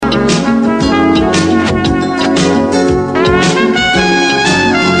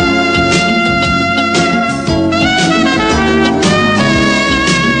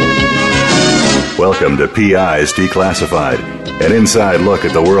Welcome to PIs Declassified, an inside look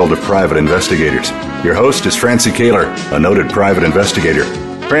at the world of private investigators. Your host is Francie Kaler, a noted private investigator.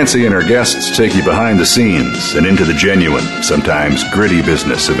 Francie and her guests take you behind the scenes and into the genuine, sometimes gritty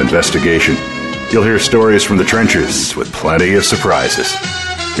business of investigation. You'll hear stories from the trenches with plenty of surprises.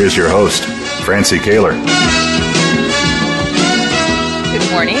 Here's your host, Francie Kaler.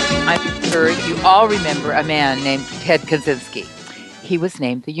 Good morning. I'm sure you all remember a man named Ted Kaczynski. He was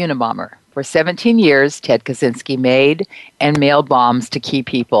named the Unabomber. For 17 years, Ted Kaczynski made and mailed bombs to key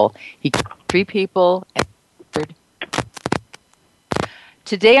people. He killed 3 people.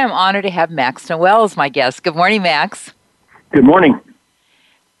 Today, I'm honored to have Max Noel as my guest. Good morning, Max. Good morning.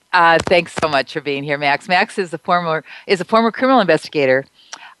 Thanks so much for being here, Max. Max is a former criminal investigator,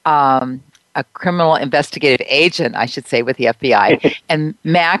 a criminal investigative agent, I should say, with the FBI. And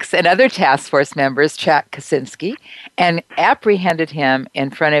Max and other task force members tracked Kaczynski and apprehended him in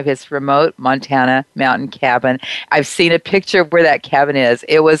front of his remote Montana mountain cabin. I've seen a picture of where that cabin is.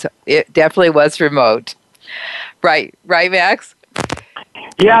 It definitely was remote. Right, Max?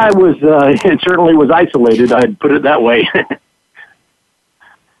 Yeah, it was. It certainly was isolated. I'd put it that way.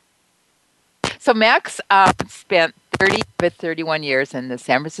 So Max spent 31 years in the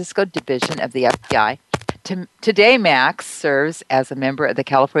San Francisco division of the FBI. Today, Max serves as a member of the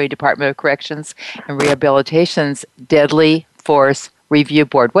California Department of Corrections and Rehabilitation's Deadly Force Review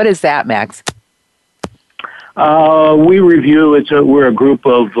Board. What is that, Max? We review. We're a group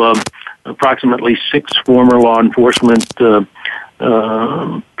of approximately 6 former law enforcement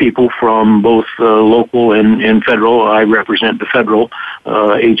people from both local and federal. I represent the federal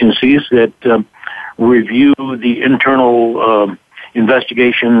agencies that review the internal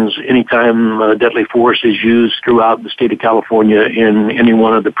investigations anytime deadly force is used throughout the state of California in any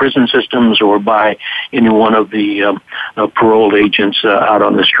one of the prison systems or by any one of the parole agents out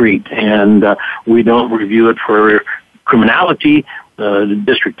on the street. And we don't review it for criminality. The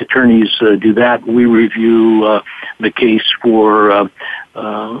district attorneys do that. We review the case for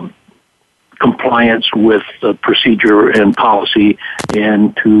compliance with procedure and policy,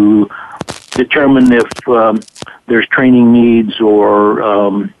 and to determine if there's training needs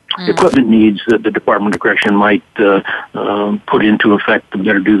or equipment needs that the Department of Correction might put into effect to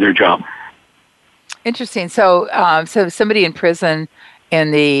better do their job. Interesting. So somebody in prison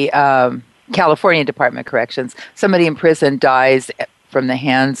in the California Department of Corrections, somebody in prison dies from the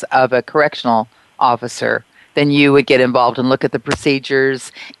hands of a correctional officer, then you would get involved and look at the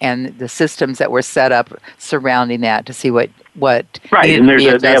procedures and the systems that were set up surrounding that to see what right. And they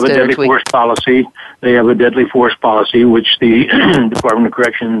have a deadly force policy. They have a deadly force policy which the Department of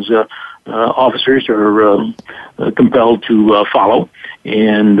Corrections officers are compelled to follow.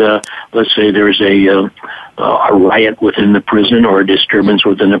 And let's say there's a riot within the prison or a disturbance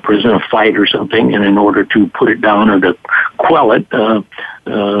within the prison, a fight or something, and in order to put it down or to quell it,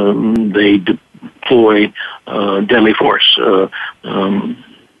 they deploy deadly force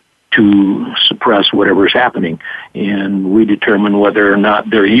to suppress whatever is happening. And we determine whether or not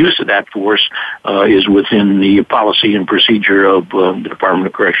their use of that force is within the policy and procedure of the Department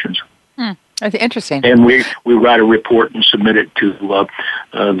of Corrections. That's interesting. And we write a report and submit it to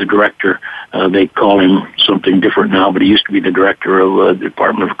the director. They call him something different now, but he used to be the director of the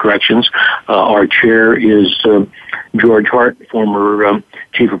Department of Corrections. Our chair is George Hart, former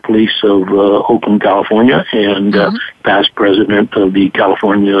chief of police of Oakland, California, and past president of the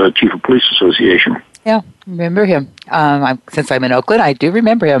California Chief of Police Association. Yeah, remember him. Since I'm in Oakland, I do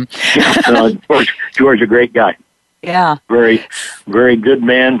remember him. George, a great guy. Yeah. Very, very good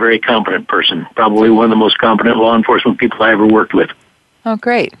man, very competent person. Probably one of the most competent law enforcement people I ever worked with. Oh,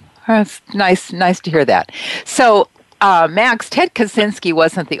 great. That's nice to hear that. So, Max, Ted Kaczynski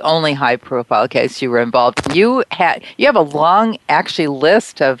wasn't the only high-profile case you were involved in. You have a long, actually,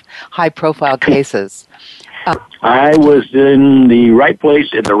 list of high-profile cases. I was in the right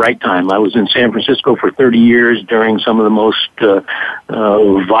place at the right time. I was in San Francisco for 30 years during some of the most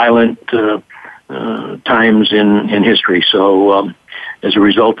violent times in history. So as a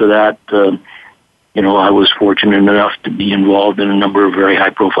result of that, I was fortunate enough to be involved in a number of very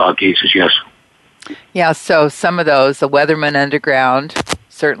high-profile cases, yes. Yeah, so some of those, the Weatherman Underground,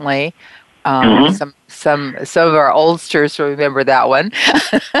 certainly. Some of our oldsters will remember that one.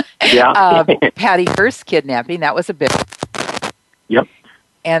 Yeah. Patty Hearst kidnapping, that was a big one. Yep.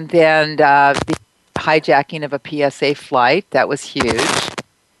 And then the hijacking of a PSA flight, that was huge.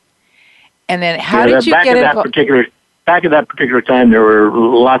 And then how did you get involved? back at that particular time, there were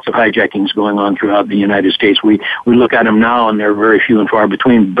lots of hijackings going on throughout the United States. We look at them now, and they're very few and far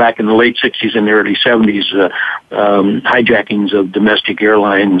between. Back in the late 60s and the early 70s, hijackings of domestic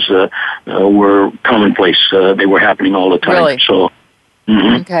airlines were commonplace. They were happening all the time. Really? So,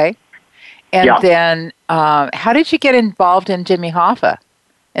 Okay. And then, how did you get involved in Jimmy Hoffa,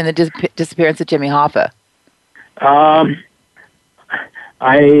 and the disappearance of Jimmy Hoffa?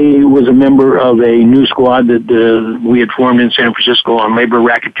 I was a member of a new squad that we had formed in San Francisco on labor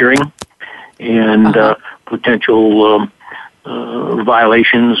racketeering and potential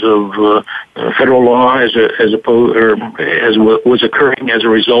violations of federal law as was occurring as a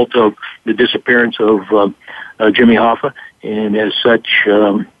result of the disappearance of Jimmy Hoffa, and as such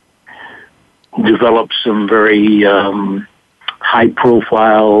developed some very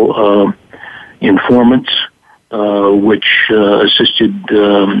high-profile informants, which assisted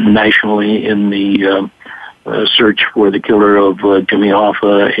nationally in the search for the killer of Jimmy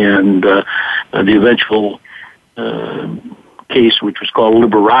Hoffa, and the eventual case, which was called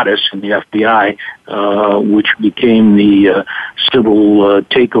Liberatus in the FBI, which became the civil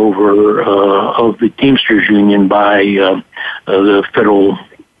takeover of the Teamsters Union by the Federal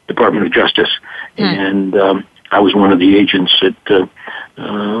Department of Justice. And I was one of the agents that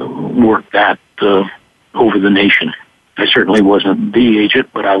worked that over the nation. I certainly wasn't the agent,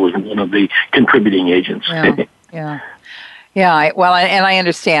 but I was one of the contributing agents. Yeah. Well, and I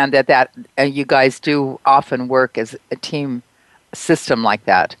understand that you guys do often work as a team system like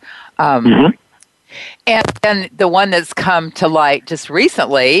that. And then the one that's come to light just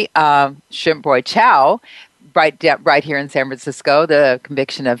recently, Shrimp Boy Chow, right here in San Francisco, the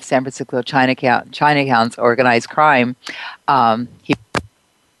conviction of San Francisco Chinatown's organized crime.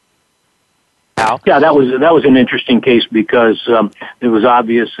 Yeah, that was an interesting case because it was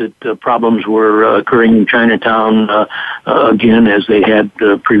obvious that problems were occurring in Chinatown again, as they had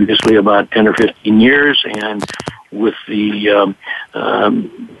previously about 10 or 15 years, and with the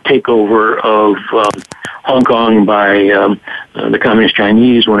takeover of Hong Kong by the Communist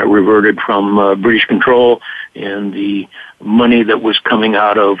Chinese when it reverted from British control, and the money that was coming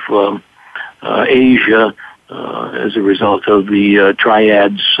out of Asia as a result of the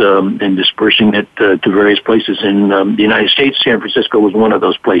triads and dispersing it to various places in the United States. San Francisco was one of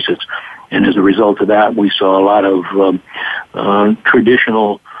those places. And as a result of that, we saw a lot of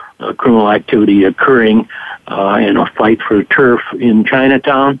traditional criminal activity occurring in a fight for turf in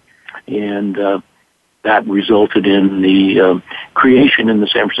Chinatown. And that resulted in the creation in the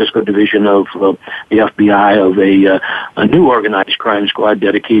San Francisco division of the FBI of a new organized crime squad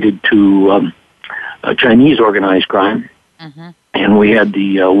dedicated to Chinese organized crime. And we had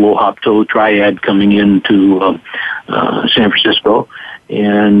the Wo Hop To triad coming into San Francisco,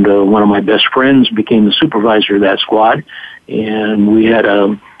 and one of my best friends became the supervisor of that squad, and we had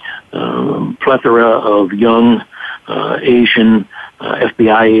a plethora of young Asian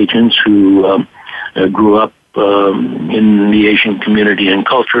FBI agents who grew up in the Asian community and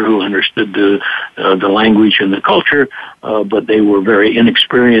culture, who understood the language and the culture, but they were very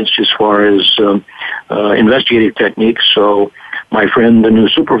inexperienced as far as investigative techniques. So my friend, the new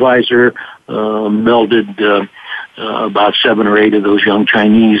supervisor, melded about 7 or 8 of those young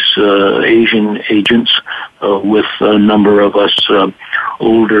Chinese Asian agents with a number of us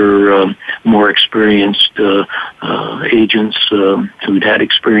older, more experienced agents who'd had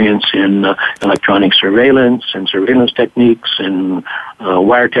experience in electronic surveillance and surveillance techniques and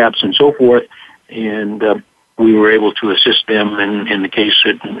wiretaps and so forth. And we were able to assist them in the case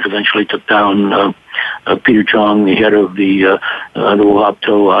that eventually took down Peter Chong, the head of the Wo Hop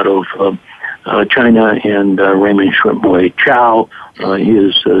To out of China, and Raymond Shrimp Boy Chow,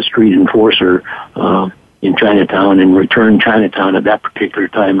 his street enforcer in Chinatown, and returned Chinatown at that particular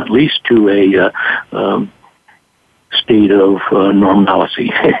time at least to a state of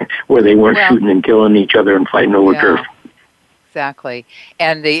normalcy where they weren't shooting and killing each other and fighting over turf. Exactly.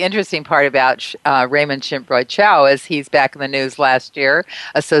 And the interesting part about Raymond Shrimp Boy Chow is he's back in the news last year,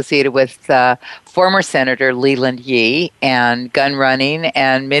 associated with former Senator Leland Yee and gun running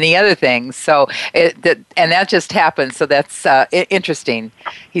and many other things. So, and that just happened. So that's interesting.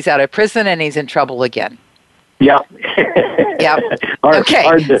 He's out of prison and he's in trouble again. Yeah. Yeah. Okay.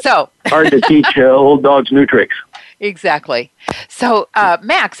 Hard to teach old dogs new tricks. Exactly. So,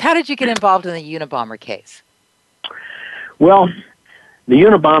 Max, how did you get involved in the Unabomber case? Well, the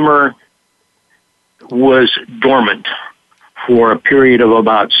Unabomber was dormant for a period of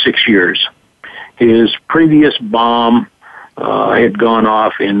about 6 years. His previous bomb had gone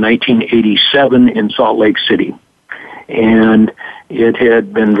off in 1987 in Salt Lake City, and it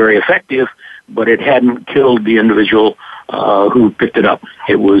had been very effective, but it hadn't killed the individual who picked it up.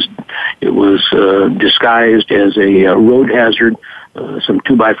 It was disguised as a road hazard. Some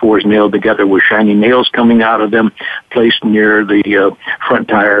 2x4s nailed together with shiny nails coming out of them, placed near the front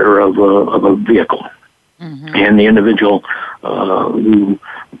tire of a vehicle. Mm-hmm. And the individual who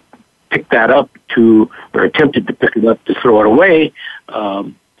picked that up or attempted to pick it up to throw it away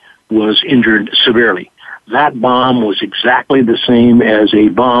was injured severely. That bomb was exactly the same as a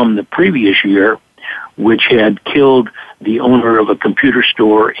bomb the previous year, which had killed the owner of a computer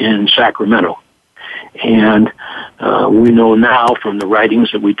store in Sacramento. And we know now from the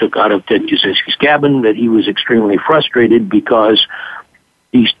writings that we took out of Ted Kaczynski's cabin that he was extremely frustrated because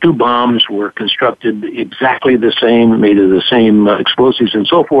these two bombs were constructed exactly the same, made of the same explosives and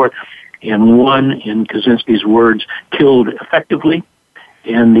so forth, and one, in Kaczynski's words, killed effectively,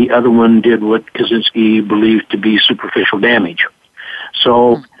 and the other one did what Kaczynski believed to be superficial damage.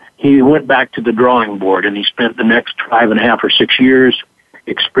 So he went back to the drawing board, and he spent the next 5.5 or 6 years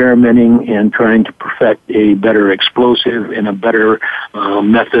experimenting and trying to perfect a better explosive and a better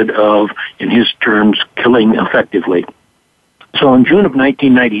method of, in his terms, killing effectively. So in June of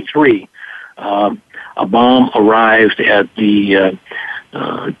 1993, a bomb arrived at the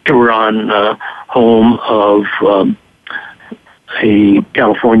Tiburon home of a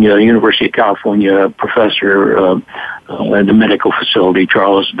University of California professor at the medical facility,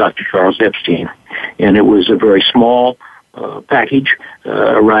 Dr. Charles Epstein. And it was a very small package,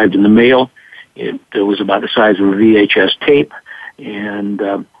 arrived in the mail. It was about the size of a VHS tape,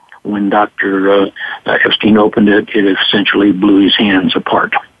 and when Dr. Epstein opened it, it essentially blew his hands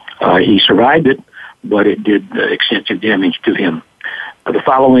apart. He survived it, but it did extensive damage to him. The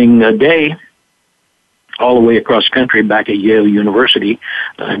following day, all the way across the country, back at Yale University,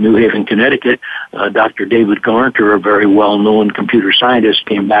 New Haven, Connecticut, Dr. David Garnter, a very well-known computer scientist,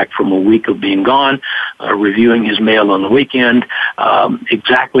 came back from a week of being gone, reviewing his mail on the weekend.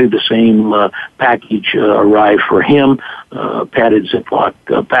 Exactly the same package arrived for him, padded Ziploc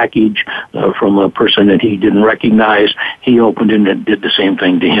package from a person that he didn't recognize. He opened it and it did the same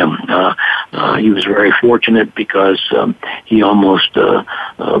thing to him. He was very fortunate because he almost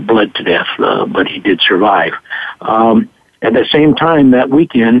bled to death, but he did survive. At the same time that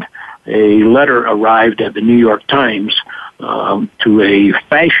weekend, a letter arrived at the New York Times to a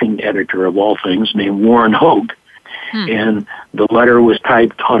fashion editor of all things named Warren Hogue. And the letter was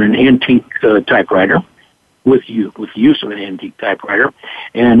typed on an antique typewriter with use of an antique typewriter.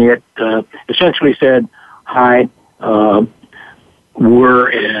 And it essentially said, "Hi,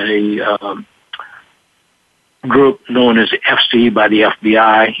 we're a group known as FC by the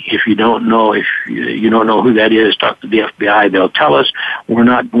FBI. If you don't know who that is, talk to the FBI. They'll tell us. We're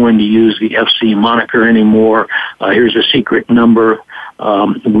not going to use the FC moniker anymore. Here's a secret number.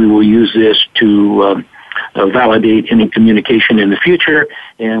 We will use this to validate any communication in the future,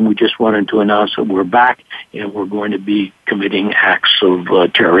 and we just wanted to announce that we're back and we're going to be committing acts of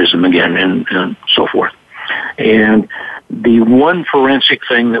terrorism again," and so forth. And the one forensic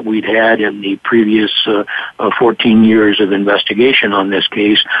thing that we'd had in the previous 14 years of investigation on this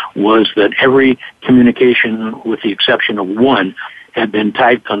case was that every communication, with the exception of one, had been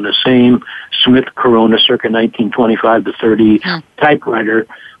typed on the same Smith Corona circa 1925 to 30 typewriter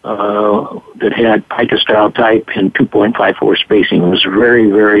that had Pica-style type and 2.54 spacing. It was very,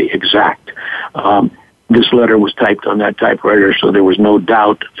 very exact. This letter was typed on that typewriter, so there was no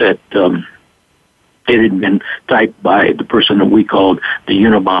doubt that it had been typed by the person that we called the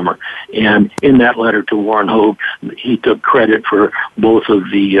Unabomber. And in that letter to Warren Hogue, he took credit for both of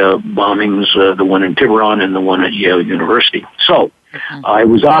the bombings, the one in Tiburon and the one at Yale University. So it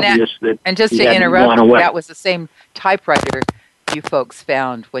was obvious that. And just to interrupt, that was the same typewriter you folks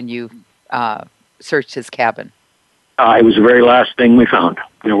found when you searched his cabin. It was the very last thing we found.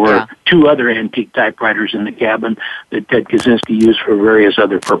 There were two other antique typewriters in the cabin that Ted Kaczynski used for various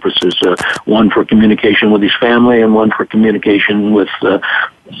other purposes, one for communication with his family and one for communication with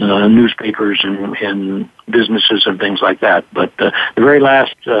newspapers and businesses and things like that. But the very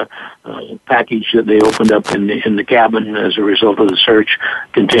last package that they opened up in the cabin as a result of the search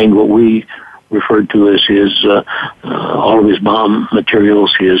contained what we referred to as his all of his bomb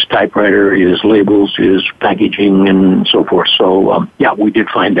materials, his typewriter, his labels, his packaging, and so forth. So, we did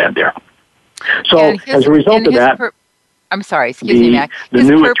find that there. So, as a result of that, I'm sorry, excuse me, Mac. The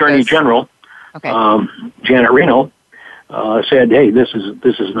new Attorney General, Janet Reno, said, "Hey, this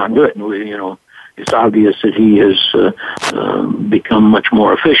is not good. It's obvious that he has become much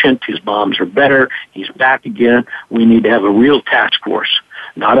more efficient. His bombs are better. He's back again. We need to have a real task force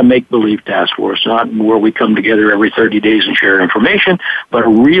not a make-believe task force, not where we come together every 30 days and share information, but a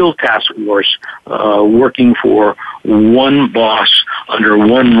real task force working for one boss under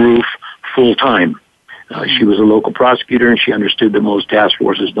one roof full-time. She was a local prosecutor, and she understood that most task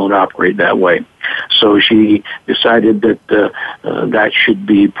forces don't operate that way. So she decided that that should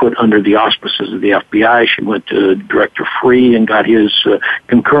be put under the auspices of the FBI. She went to Director Free and got his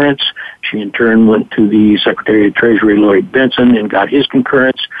concurrence. She, in turn, went to the Secretary of Treasury, Lloyd Benson, and got his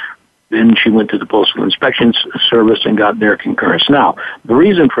concurrence. Then she went to the Postal Inspection Service and got their concurrence. Now, the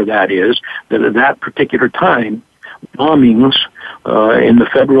reason for that is that at that particular time, bombings in the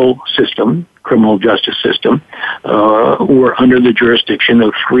federal system, criminal justice system, were under the jurisdiction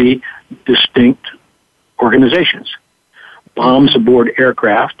of three distinct organizations. Bombs aboard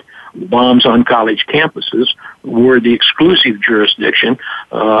aircraft, bombs on college campuses were the exclusive jurisdiction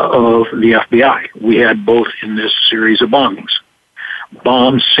of the FBI. We had both in this series of bombings.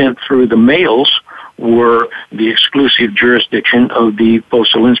 Bombs sent through the mails were the exclusive jurisdiction of the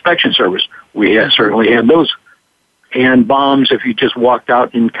Postal Inspection Service. We certainly had those. And bombs, if you just walked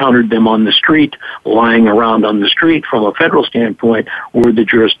out and encountered them on the street, lying around on the street from a federal standpoint, were the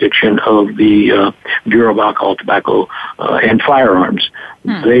jurisdiction of the Bureau of Alcohol, Tobacco, and Firearms.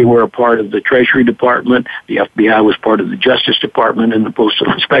 They were a part of the Treasury Department, the FBI was part of the Justice Department, and the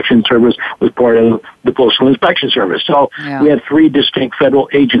Postal Inspection Service was part of the Postal Inspection Service. So we had three distinct federal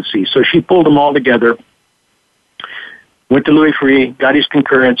agencies. So she pulled them all together, went to Louis Freeh, got his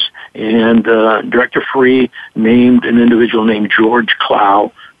concurrence, and Director Freeh named an individual named George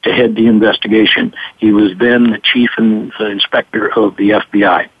Clow to head the investigation. He was then the chief inspector of the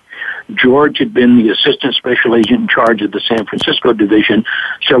FBI. George had been the assistant special agent in charge of the San Francisco division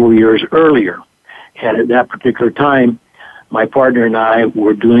several years earlier. And at that particular time, my partner and I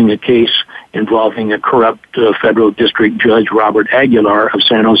were doing a case involving a corrupt federal district judge, Robert Aguilar of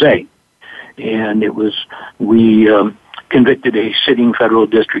San Jose. And we convicted a sitting federal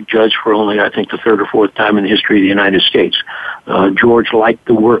district judge for only, I think, the third or fourth time in the history of the United States. George liked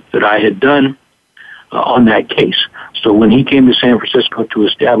the work that I had done on that case. So when he came to San Francisco to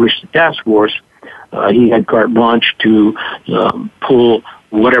establish the task force, he had carte blanche to pull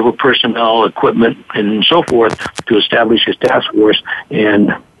whatever personnel, equipment, and so forth to establish his task force.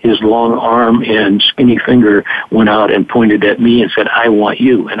 And his long arm and skinny finger went out and pointed at me and said, "I want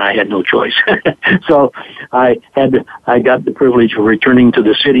you," and I had no choice. So I got the privilege of returning to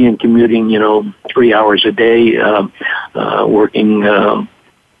the city and commuting, 3 hours a day, working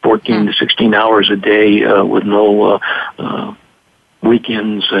 14 to 16 hours a day with no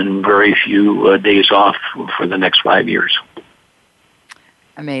weekends and very few days off for the next 5 years.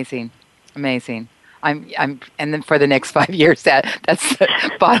 Amazing. And then for the next 5 years, that's the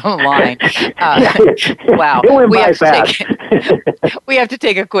bottom line. Wow. It went by fast. We have to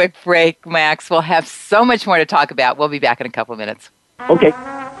take a quick break, Max. We'll have so much more to talk about. We'll be back in a couple of minutes. Okay.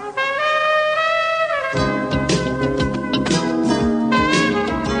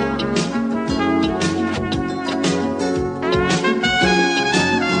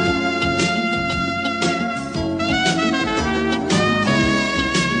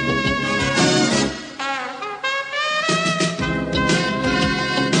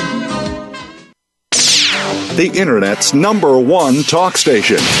 The Internet's #1 talk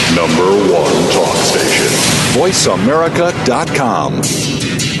station. #1 talk station. VoiceAmerica.com.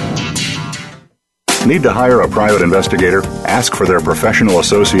 Need to hire a private investigator? Ask for their professional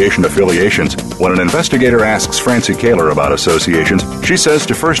association affiliations. When an investigator asks Francie Kaler about associations, she says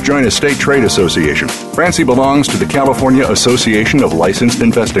to first join a state trade association. Francie belongs to the California Association of Licensed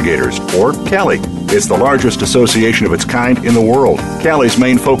Investigators, or CALI. It's the largest association of its kind in the world. CALI's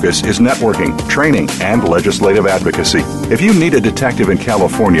main focus is networking, training, and legislative advocacy. If you need a detective in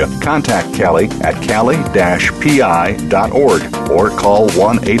California, contact CALI at cali-pi.org or call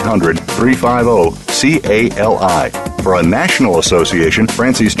 1-800-350-CALI. For a national association,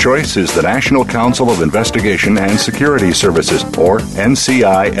 Francie's choice is the National Council of Investigation and Security Services, or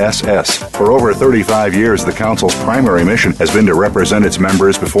NCISS. For over 35 years, the Council's primary mission has been to represent its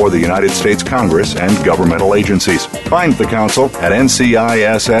members before the United States Congress and governmental agencies. Find the Council at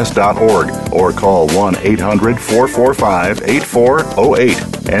nciss.org or call 1-800-445-8408.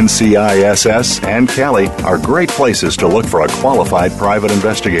 NCISS and CALI are great places to look for a qualified private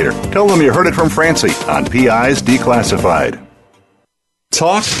investigator. Tell them you heard it from Francie on PI's Declassified.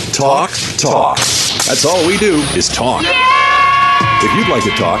 Talk, talk, talk. That's all we do is talk. Yeah! If you'd like to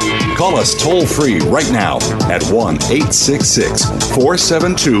talk, call us toll-free right now at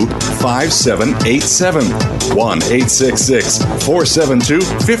 1-866-472-5787.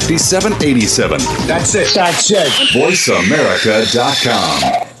 1-866-472-5787. That's it.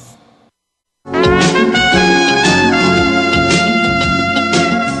 VoiceAmerica.com.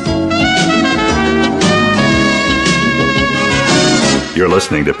 You're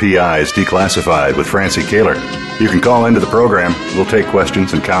listening to PIs Declassified with Francie Kaler. You can call into the program. We'll take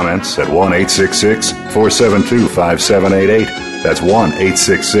questions and comments at 1-866-472-5788. That's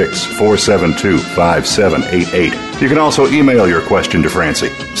 1-866-472-5788. You can also email your question to Francie.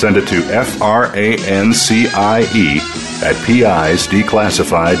 Send it to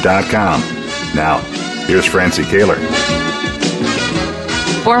francie@pisdeclassified.com. Now, here's Francie Kaler.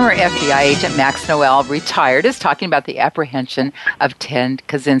 Former FBI agent Max Noel, retired, is talking about the apprehension of Ted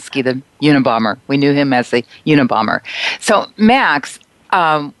Kaczynski, the Unabomber. We knew him as the Unabomber. So, Max,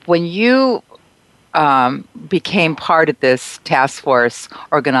 when you became part of this task force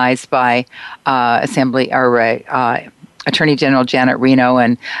organized by Attorney General Janet Reno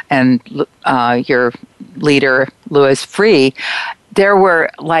and your leader Louis Freeh, there were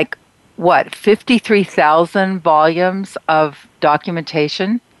 53,000 volumes of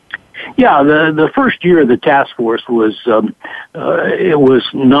documentation? Yeah, the first year of the task force was it was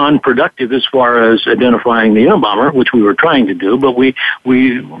non-productive as far as identifying the Unabomber, which we were trying to do, but we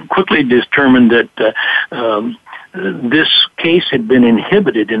quickly determined that this case had been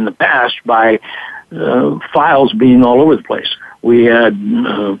inhibited in the past by files being all over the place. We had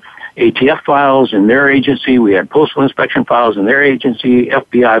ATF files in their agency. We had postal inspection files in their agency,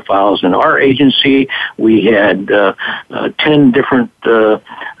 FBI files in our agency. We had 10 different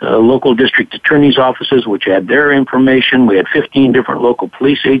local district attorneys' offices, which had their information. We had 15 different local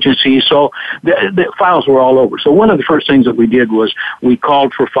police agencies. So the files were all over. So one of the first things that we did was we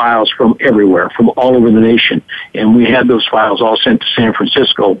called for files from everywhere, from all over the nation. And we had those files all sent to San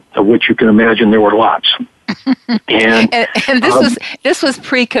Francisco, of which you can imagine there were lots. And this was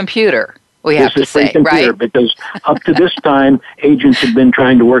pre-computer, we have to say, right? Because up to this time, agents had been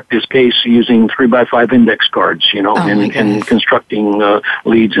trying to work this case using 3x5 index cards, and constructing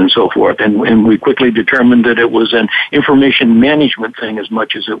leads and so forth. And we quickly determined that it was an information management thing as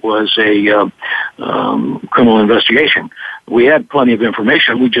much as it was a criminal investigation. We had plenty of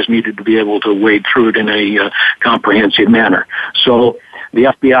information. We just needed to be able to wade through it in a comprehensive manner. So the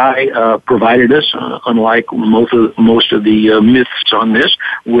FBI provided us, unlike most of the myths on this,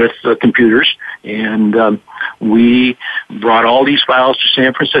 with computers, and we brought all these files to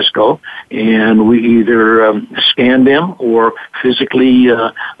San Francisco, and we either scanned them or physically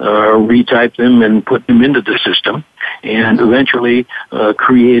retyped them and put them into the system, and eventually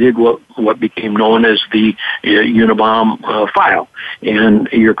created what became known as the Unabomber file. And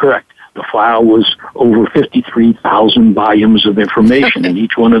you're correct. The file was over 53,000 volumes of information, and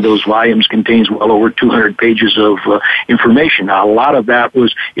each one of those volumes contains well over 200 pages of information. Now, a lot of that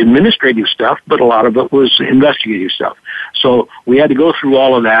was administrative stuff, but a lot of it was investigative stuff. So we had to go through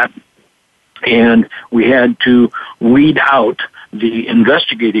all of that, and we had to weed out the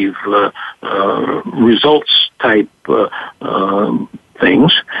investigative results type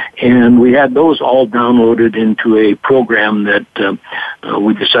things, and we had those all downloaded into a program that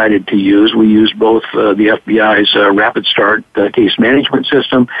we decided to use. We used both the FBI's Rapid Start case management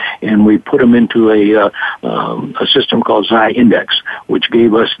system, and we put them into a system called Index, which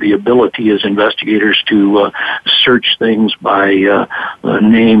gave us the ability as investigators to search things by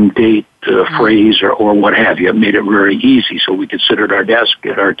name, date, phrase or what have you. It made it very easy, so we could sit at our desk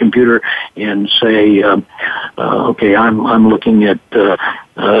at our computer and say, okay, I'm looking at the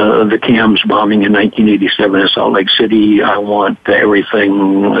CAMS bombing in 1987 in Salt Lake City. I want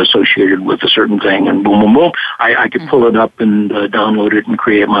everything associated with a certain thing, and boom, boom, boom. I could pull it up and download it and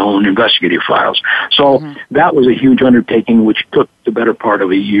create my own investigative files. So that was a huge undertaking, which took the better part of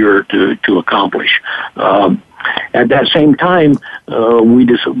a year to accomplish. At that same time, we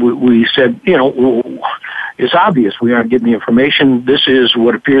said, it's obvious we aren't getting the information. This is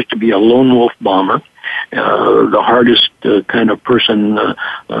what appears to be a lone wolf bomber, the hardest kind of person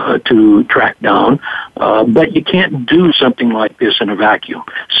to track down. But you can't do something like this in a vacuum.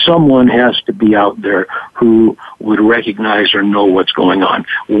 Someone has to be out there who would recognize or know what's going on.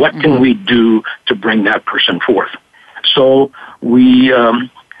 What can we do to bring that person forth? So we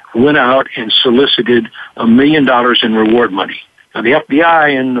went out and solicited $1 million in reward money. Now, the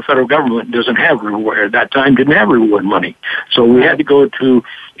FBI and the federal government doesn't have reward, at that time didn't have reward money. So we had to go to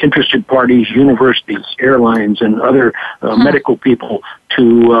interested parties, universities, airlines, and other medical people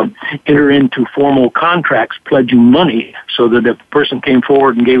to enter into formal contracts pledging money so that if a person came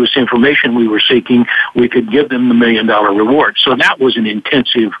forward and gave us information we were seeking, we could give them the $1 million reward. So that was an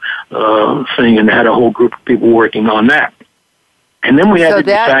intensive thing, and had a whole group of people working on that. And then we had to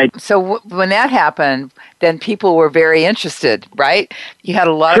decide. So when that happened, then people were very interested, right? You had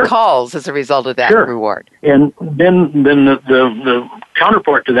a lot of calls as a result of that reward. And then the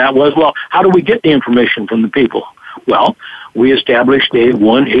counterpart to that was, well, how do we get the information from the people? Well, we established a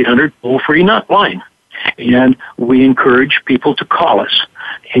 1-800 toll-free line, and we encouraged people to call us,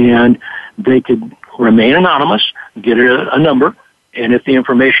 and they could remain anonymous, get a number. And if the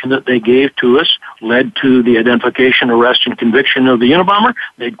information that they gave to us led to the identification, arrest, and conviction of the Unabomber,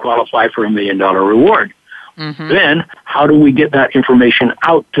 they'd qualify for $1 million reward. Mm-hmm. Then, how do we get that information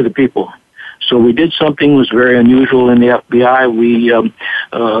out to the people? So we did something that was very unusual in the FBI. We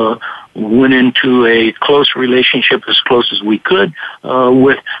went into a close relationship, as close as we could,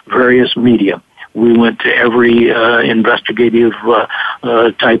 with various media. We went to every investigative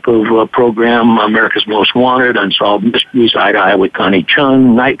type of program, America's Most Wanted, Unsolved Mysteries, Eye to Eye with Connie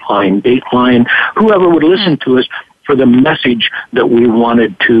Chung, Nightline, Dateline, whoever would listen to us for the message that we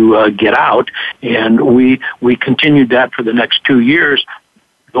wanted to get out. And we continued that for the next 2 years,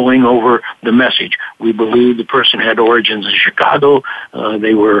 going over the message. We believed the person had origins in Chicago.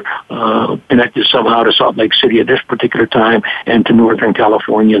 They were connected somehow to Salt Lake City at this particular time and to Northern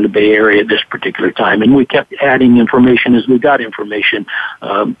California and the Bay Area at this particular time. And we kept adding information as we got information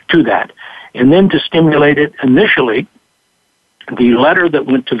to that. And then to stimulate it initially, the letter that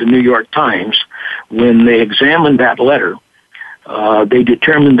went to the New York Times, when they examined that letter, they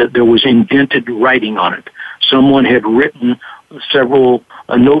determined that there was indented writing on it. Someone had written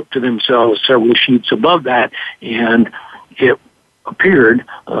a note to themselves several sheets above that, and it appeared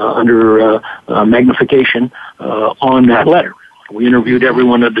under magnification on that letter. We interviewed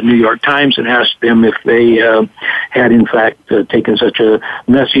everyone at the New York Times and asked them if they had, in fact, taken such a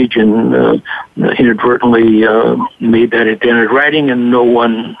message and inadvertently made that indented writing, and no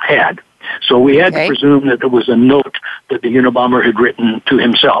one had. So we had to presume that there was a note that the Unabomber had written to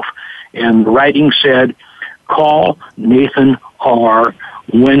himself. And the writing said, "Call Nathan R.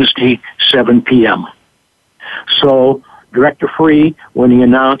 Wednesday, 7 p.m. So Director Free, when he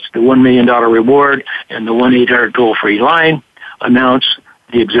announced the $1 million reward and the 1-800 toll-free line, announced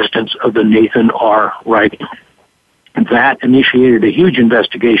the existence of the Nathan R. writing. That initiated a huge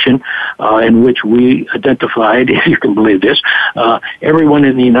investigation in which we identified, if you can believe this, everyone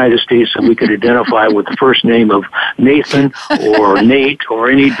in the United States that we could identify with the first name of Nathan or Nate or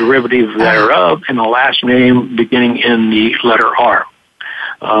any derivative thereof, and the last name beginning in the letter R.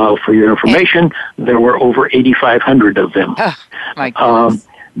 For your information, there were over 8,500 of them. Oh, my goodness.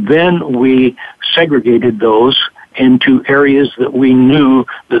 Then we segregated those into areas that we knew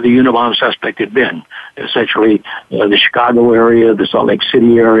that the Unabomber suspect had been, essentially the Chicago area, the Salt Lake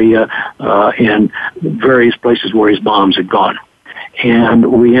City area, and various places where his bombs had gone.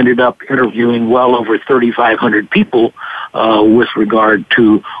 And we ended up interviewing well over 3,500 people with regard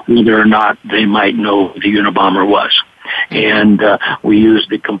to whether or not they might know who the Unabomber was. And we used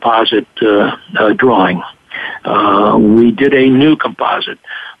the composite drawing. We did a new composite.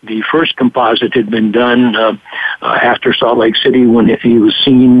 The first composite had been done after Salt Lake City when he was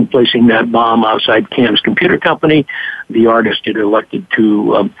seen placing that bomb outside Cam's computer company. The artist had elected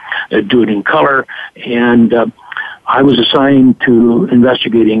to do it in color, and I was assigned to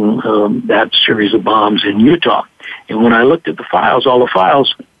investigating that series of bombs in Utah. And when I looked at the files, all the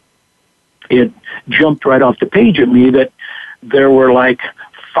files, it jumped right off the page at me that there were like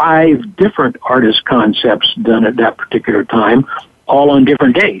 5 different artist concepts done at that particular time, all on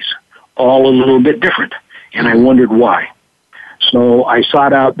different days, all a little bit different. And I wondered why. So I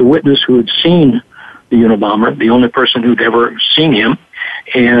sought out the witness who had seen the Unabomber, the only person who'd ever seen him,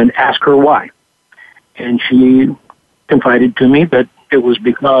 and asked her why. And she confided to me that it was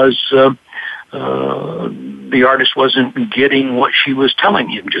because the artist wasn't getting what she was telling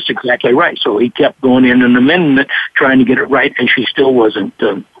him just exactly right. So he kept going in an amendment, trying to get it right, and she still wasn't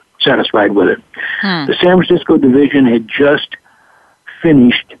satisfied with it. The San Francisco division had just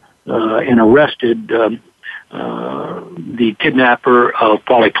finished and arrested the kidnapper of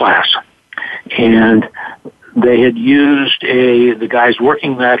Polly Klaas. And they had used the guys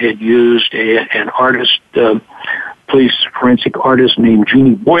working that had used an artist, police forensic artist named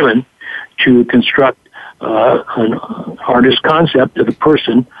Jeannie Boylan to construct an artist concept of the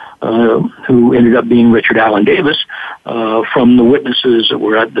person who ended up being Richard Allen Davis from the witnesses that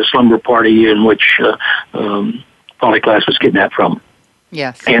were at the slumber party in which Polly Klaas was kidnapped from.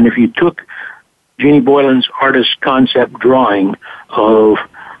 Yes. And if you took Jeannie Boylan's artist concept drawing of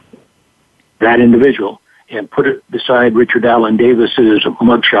that individual and put it beside Richard Allen Davis's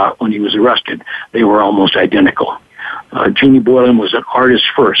mugshot when he was arrested. They were almost identical. Jeannie Boylan was an artist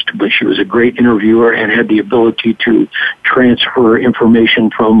first, but she was a great interviewer and had the ability to transfer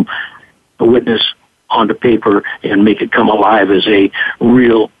information from a witness onto paper and make it come alive as a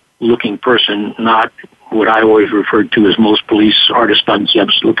real-looking person, not what I always referred to as most police artist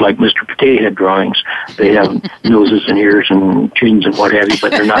concepts look like Mr. Potato Head drawings. They have noses and ears and chins and what have you,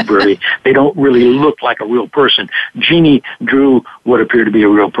 but they don't really look like a real person. Jeannie drew what appeared to be a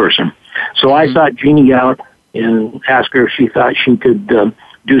real person. So I sought Jeannie out and asked her if she thought she could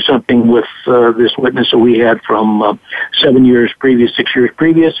do something with this witness that we had from 6 years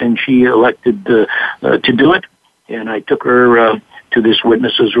previous, and she elected to do it. And I took her to this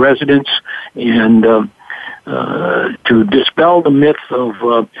witness's residence and to dispel the myth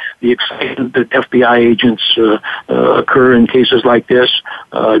of the excitement that FBI agents occur in cases like this.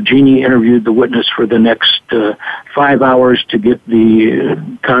 Jeannie interviewed the witness for the next 5 hours to get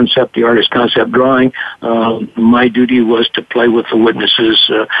the artist concept drawing. My duty was to play with the witness's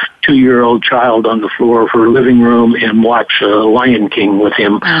 2-year-old child on the floor of her living room and watch Lion King with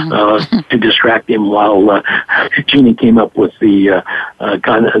him to distract him while Jeannie came up with the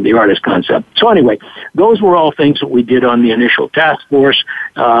artist concept. So anyway, those were all things that we did on the initial task force.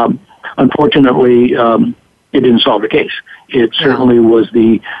 Unfortunately, it didn't solve the case. It certainly was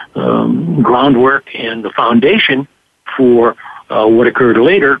the groundwork and the foundation for what occurred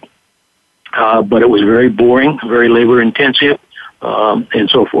later, but it was very boring, very labor-intensive, and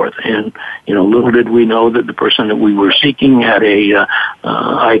so forth. And, little did we know that the person that we were seeking had a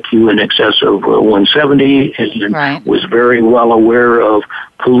IQ in excess of 170 and was very well aware of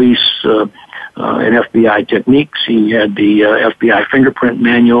police and FBI techniques. He had the FBI fingerprint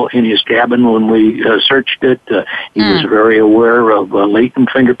manual in his cabin when we searched it. He was very aware of latent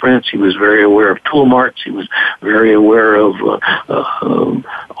fingerprints. He was very aware of tool marks. He was very aware of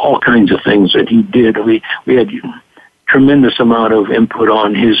all kinds of things that he did. We had tremendous amount of input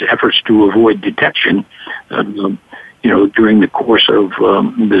on his efforts to avoid detection, during the course of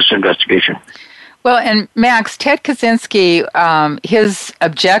this investigation. Well, and Max, Ted Kaczynski, his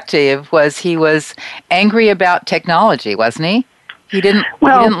objective was he was angry about technology, wasn't he? He didn't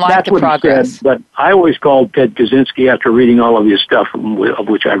like the progress. He said, but I always called Ted Kaczynski, after reading all of his stuff, of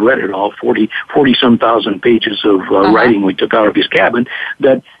which I read it all, 40-some thousand pages of writing we took out of his cabin,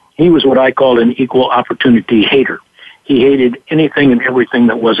 that he was what I called an equal opportunity hater. He hated anything and everything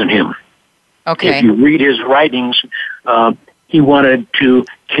that wasn't him. Okay. If you read his writings, he wanted to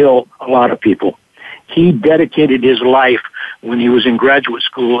kill a lot of people. He dedicated his life when he was in graduate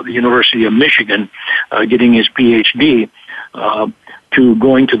school at the University of Michigan, getting his PhD, to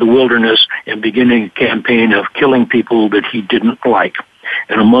going to the wilderness and beginning a campaign of killing people that he didn't like.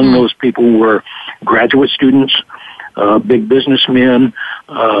 And among those people were graduate students, big businessmen,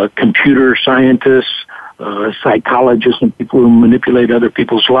 computer scientists, psychologists and people who manipulate other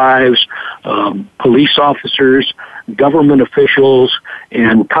people's lives, police officers, government officials,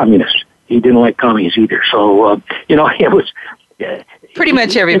 and communists. He didn't like commies either. So, it was pretty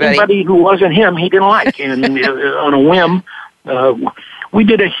much everybody. Anybody who wasn't him, he didn't like. And on a whim, we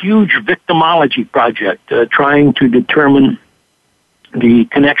did a huge victimology project trying to determine the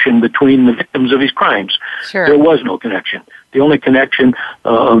connection between the victims of his crimes. Sure. There was no connection. The only connection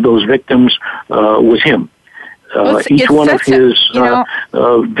of those victims was him. Each one of his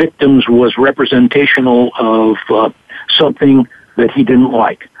victims was representational of something that he didn't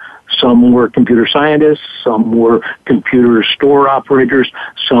like. Some were computer scientists, some were computer store operators,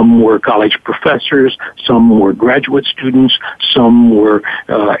 some were college professors, some were graduate students, some were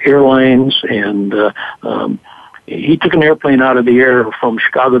airlines, and he took an airplane out of the air from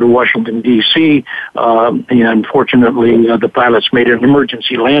Chicago to Washington, D.C., and fortunately the pilots made an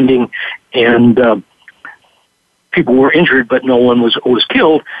emergency landing, and people were injured, but no one was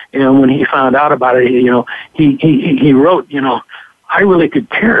killed. And when he found out about it, he wrote, I really could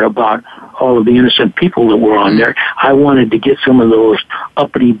care about all of the innocent people that were on there. I wanted to get some of those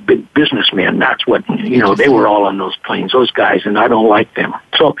uppity big businessmen. That's what, they were all on those planes, those guys, and I don't like them.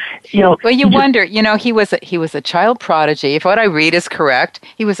 So, Well, you wonder, he was a child prodigy. If what I read is correct,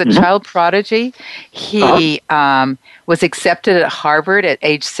 he was a child prodigy. He was accepted at Harvard at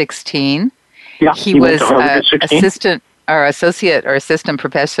age 16. Yeah, he was assistant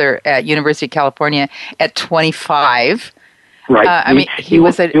professor at University of California at 25. Right. He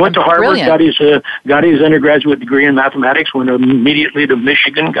went to Harvard, brilliant. got his undergraduate degree in mathematics, went immediately to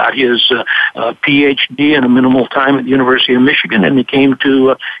Michigan, got his PhD in a minimal time at the University of Michigan, and he came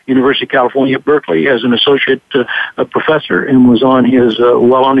to University of California at Berkeley as an associate professor, and was on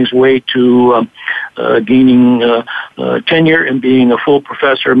his way to gaining tenure and being a full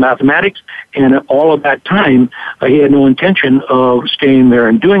professor of mathematics. And all of that time, he had no intention of staying there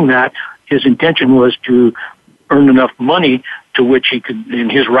and doing that. His intention was to earn enough money to which he could, in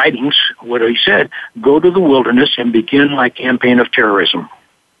his writings, what he said, go to the wilderness and begin my campaign of terrorism.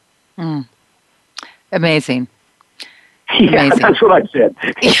 Amazing. Yeah, amazing. That's what I said.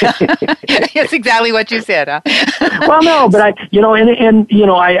 That's exactly what you said, huh? Well, no, but I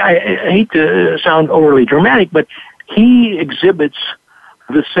hate to sound overly dramatic, but he exhibits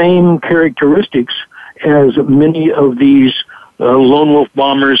the same characteristics as many of these lone wolf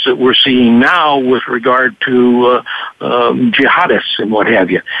bombers that we're seeing now with regard to jihadists and what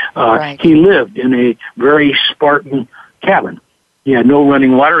have you. Right. He lived in a very Spartan cabin. He had no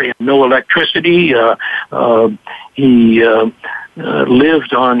running water. He had no electricity. He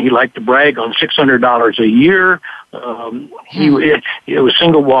lived on, he liked to brag, on $600 a year. It was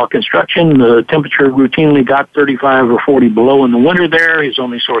single wall construction. The temperature routinely got 35 or 40 below in the winter there. His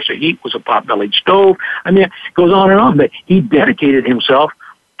only source of heat was a pot-bellied stove. I mean, it goes on and on, but he dedicated himself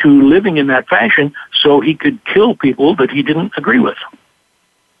to living in that fashion so he could kill people that he didn't agree with.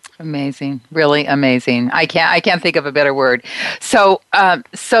 Amazing, really amazing. I can't think of a better word. So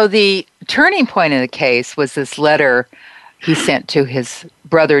the turning point in the case was this letter he sent to his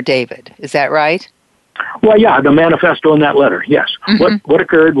brother David. Is that right? Well, yeah, the manifesto in that letter, yes. Mm-hmm. What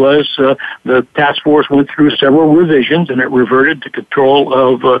occurred was the task force went through several revisions, and it reverted to control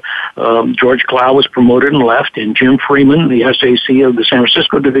of George Clow was promoted and left, and Jim Freeman, the SAC of the San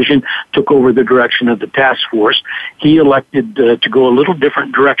Francisco division, took over the direction of the task force. He elected to go a little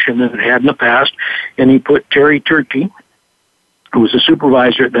different direction than it had in the past, and he put Terry Turkey, who was a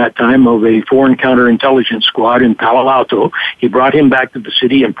supervisor at that time of a foreign counterintelligence squad in Palo Alto. He brought him back to the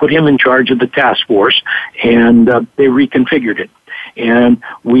city and put him in charge of the task force, and they reconfigured it. And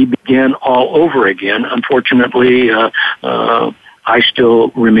we began all over again. Unfortunately, I still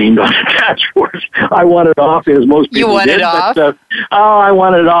remained on the task force. I wanted off, as most people did. You wanted off? I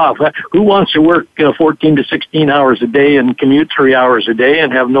wanted off. Who wants to work 14 to 16 hours a day and commute 3 hours a day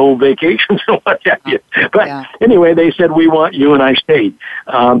and have no vacations and what have you? But anyway, they said, we want you, and I stayed.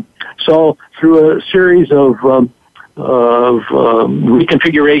 So through a series of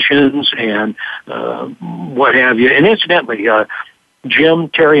reconfigurations and what have you, and incidentally, Jim,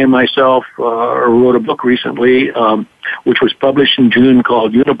 Terry, and myself wrote a book recently, which was published in June,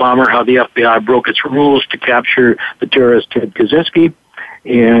 called Unabomber, How the FBI Broke Its Rules to Capture the Terrorist Ted Kaczynski.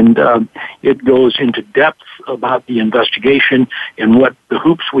 And it goes into depth about the investigation and what the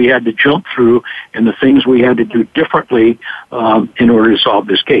hoops we had to jump through and the things we had to do differently in order to solve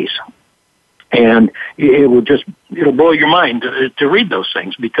this case. And it'll blow your mind to read those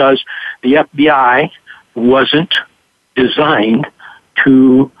things, because the FBI wasn't designed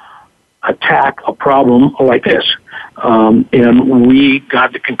to attack a problem like this. And we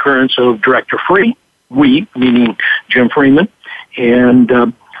got the concurrence of Director Free, we, meaning Jim Freeman,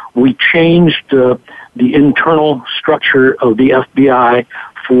 and we changed the internal structure of the FBI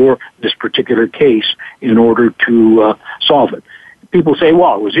for this particular case in order to solve it. People say,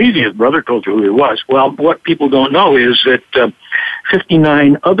 well, it was easy. His brother told you who he was. Well, what people don't know is that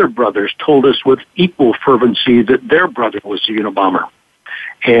 59 other brothers told us with equal fervency that their brother was the Unabomber.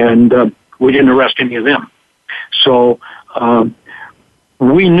 And we didn't arrest any of them. So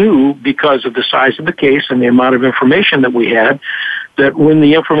we knew, because of the size of the case and the amount of information that we had, that when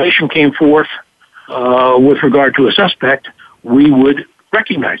the information came forth with regard to a suspect, we would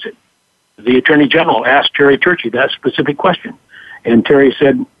recognize it. The Attorney General asked Terry Turkey that specific question. And Terry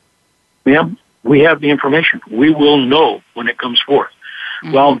said, ma'am, we have the information. We will know when it comes forth.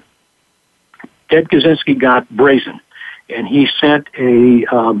 Mm-hmm. Well, Ted Kaczynski got brazen, and he sent a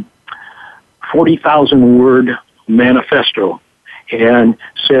 40,000-word manifesto and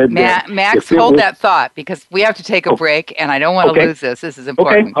said Max, hold that thought, because we have to take a break, and I don't want to lose this. This is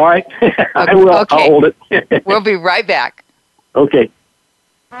important. Okay, all right. I will. Okay. I'll hold it. We'll be right back. Okay.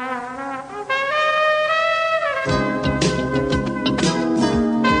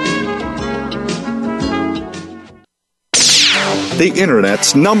 The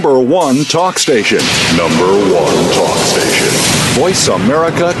Internet's #1 talk station. #1 talk station.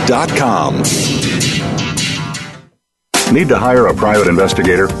 VoiceAmerica.com. Need to hire a private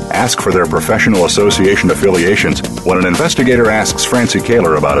investigator? Ask for their professional association affiliations. When an investigator asks Francie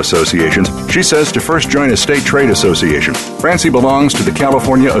Kaler about associations, she says to first join a state trade association. Francie belongs to the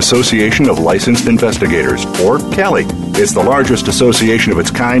California Association of Licensed Investigators, or CALI. It's the largest association of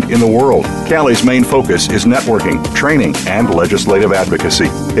its kind in the world. CALI's main focus is networking, training, and legislative advocacy.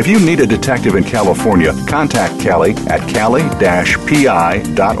 If you need a detective in California, contact CALI at cali-pi.org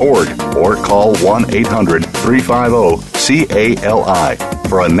or call 1-800-350-CALI.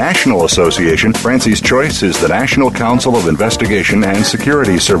 For a national association, Francie's choice is the National Council of Investigation and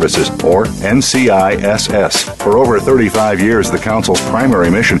Security Services, or NCISS. For over 35 years, the Council's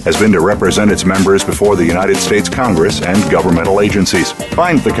primary mission has been to represent its members before the United States Congress and governmental agencies.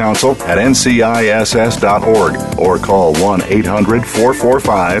 Find the Council at nciss.org or call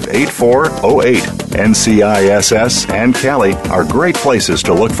 1-800-445-8408. NCISS and CALI are great places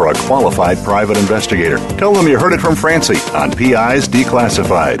to look for a qualified private investigator. Tell them you heard it from Francie on PI's Declassified.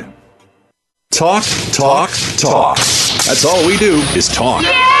 Talk, talk, talk. That's all we do is talk.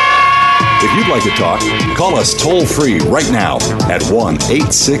 If you'd like to talk, call us toll-free right now at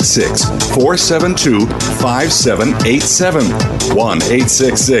 1-866-472-5787.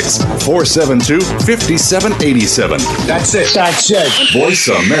 1-866-472-5787. That's it. That's it.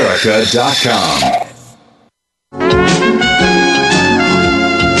 VoiceAmerica.com.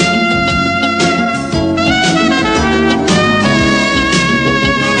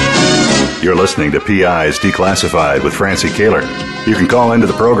 You're listening to PI's Declassified with Francie Kaler. You can call into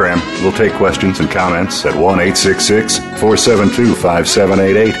the program. We'll take questions and comments at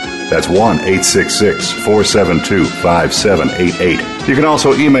 1-866-472-5788. That's 1-866-472-5788. You can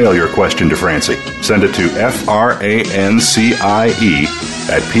also email your question to Francie. Send it to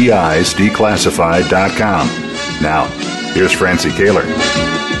francie@pisdeclassified.com. Now, here's Francie Kaler.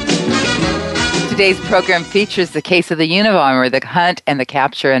 Today's program features the case of the Unabomber, the hunt and the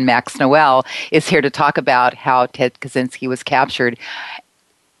capture, and Max Noel is here to talk about how Ted Kaczynski was captured.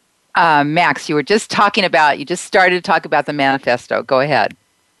 Max, you just started to talk about the manifesto. Go ahead.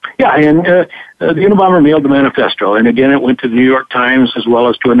 Yeah, and the Unabomber mailed the manifesto, and again, it went to the New York Times as well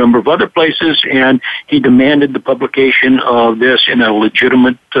as to a number of other places, and he demanded the publication of this in a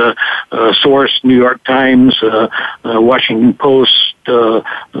legitimate source, New York Times, Washington Post,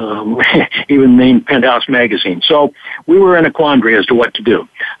 even named Penthouse Magazine. So we were in a quandary as to what to do.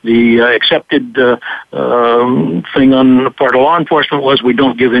 The accepted thing on the part of law enforcement was we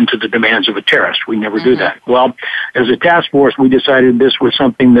don't give in to the demands of a terrorist. We never do that. Well, as a task force, we decided this was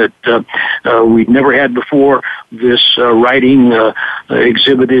something that we'd never had before. This writing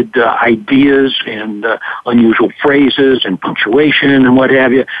exhibited ideas and unusual phrases and punctuation and what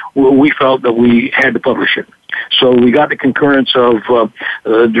have you. We felt that we had to publish it. So we got the concurrence of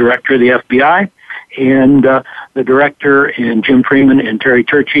the director of the FBI, and the director and Jim Freeman and Terry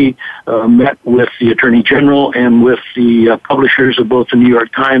Turchie met with the Attorney General and with the publishers of both the New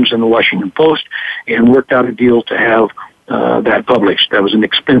York Times and the Washington Post, and worked out a deal to have that published. That was an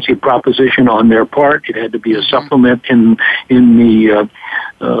expensive proposition on their part. It had to be a supplement in the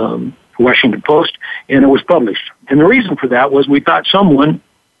Washington Post, and it was published. And the reason for that was we thought someone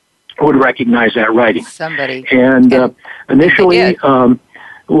would recognize that writing. Somebody. And initially,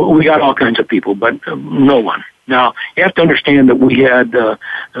 we got all kinds of people, but no one. Now, you have to understand that we had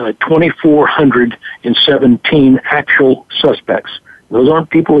 2,417 actual suspects. Those aren't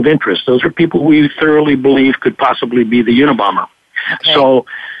people of interest. Those are people we thoroughly believe could possibly be the Unabomber. Okay. So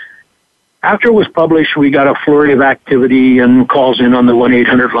after it was published, we got a flurry of activity and calls in on the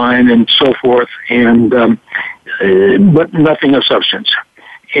 1-800 line and so forth, and but nothing of substance.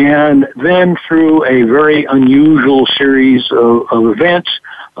 And then through a very unusual series of events,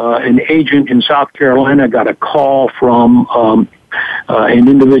 an agent in South Carolina got a call from an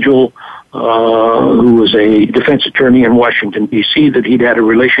individual who was a defense attorney in Washington, D.C., that he'd had a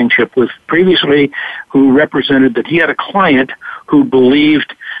relationship with previously, who represented that he had a client who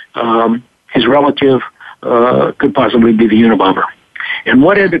believed his relative could possibly be the Unabomber. And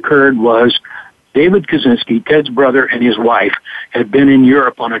what had occurred was David Kaczynski, Ted's brother, and his wife had been in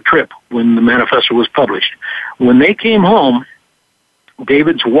Europe on a trip when the manifesto was published. When they came home,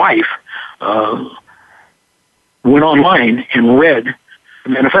 David's wife went online and read the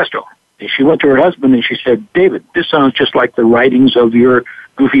manifesto. And she went to her husband and she said, "David, this sounds just like the writings of your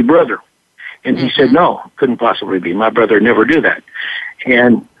goofy brother." And he said, "No, couldn't possibly be. My brother never do that."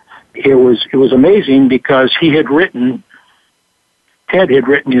 And it was amazing because he had written Ted had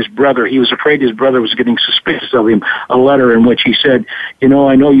written his brother. He was afraid his brother was getting suspicious of him, a letter in which he said,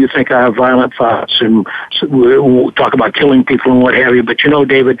 I know you think I have violent thoughts and we'll talk about killing people and what have you, but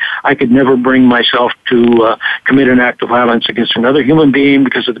David, I could never bring myself to commit an act of violence against another human being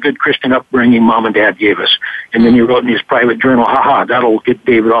because of the good Christian upbringing Mom and Dad gave us. And then he wrote in his private journal, that'll get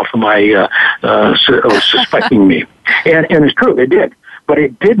David off of my suspecting me. And it's true, it did. But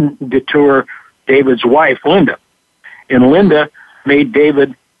it didn't deter David's wife, Linda. And Linda made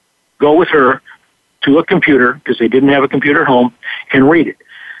David go with her to a computer, because they didn't have a computer at home, and read it.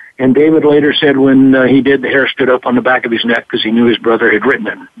 And David later said when he did, the hair stood up on the back of his neck because he knew his brother had written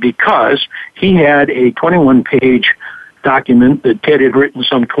it. Because he had a 21-page document that Ted had written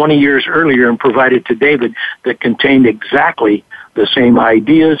some 20 years earlier and provided to David that contained exactly the same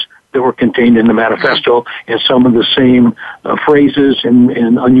ideas that were contained in the manifesto and some of the same phrases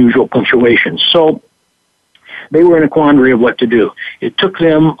and unusual punctuations. So they were in a quandary of what to do. It took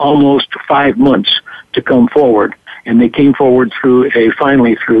them almost 5 months to come forward, and they came forward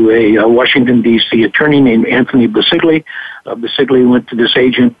finally through a Washington, D.C. attorney named Anthony Basigli. Basigli went to this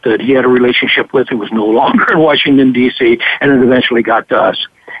agent that he had a relationship with who was no longer in Washington, D.C., and it eventually got to us.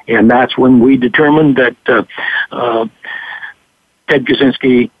 And that's when we determined that Ted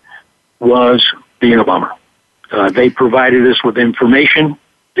Kaczynski was the Unabomber. They provided us with information,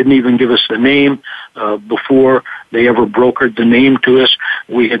 didn't even give us the name. Before they ever brokered the name to us,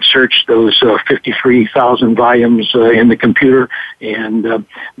 we had searched those 53,000 volumes in the computer and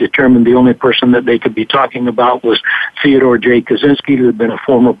determined the only person that they could be talking about was Theodore J. Kaczynski, who had been a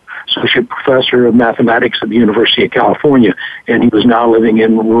former associate professor of mathematics at the University of California, and he was now living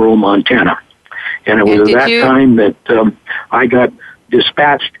in rural Montana. And it was at that time that I got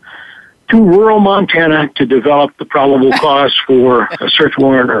dispatched to rural Montana to develop the probable cause for a search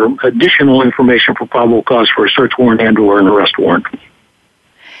warrant or additional information for probable cause for a search warrant and or an arrest warrant.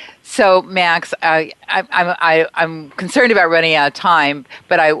 So, Max, I'm concerned about running out of time,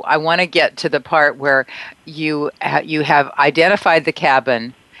 but I want to get to the part where you have identified the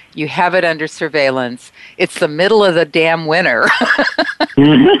cabin. You have it under surveillance. It's the middle of the damn winter.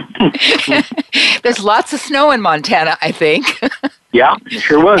 There's lots of snow in Montana, I think. Yeah, it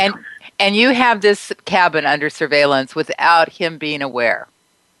sure was. And you have this cabin under surveillance without him being aware.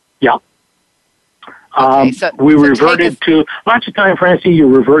 Yeah. Okay, we reverted to, lots of time, Francie, you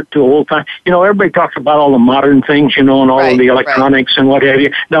revert to old time. Everybody talks about all the modern things, and all of the electronics and what have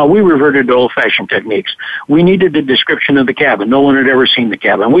you. No, we reverted to old-fashioned techniques. We needed a description of the cabin. No one had ever seen the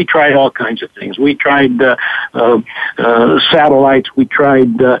cabin. We tried all kinds of things. We tried satellites. We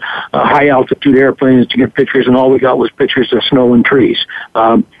tried high-altitude airplanes to get pictures, and all we got was pictures of snow and trees.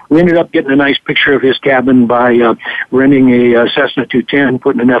 We ended up getting a nice picture of his cabin by renting a Cessna 210,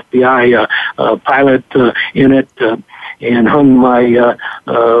 putting an FBI pilot in it, and hung my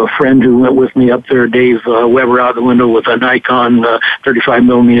friend who went with me up there, Dave Weber, out the window with a Nikon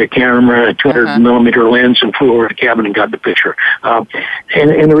 35mm camera and a 200mm lens, and flew over the cabin and got the picture.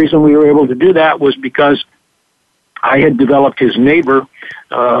 And the reason we were able to do that was because I had developed his neighbor,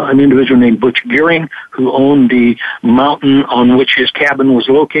 an individual named Butch Gearing, who owned the mountain on which his cabin was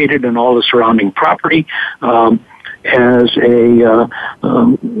located and all the surrounding property, as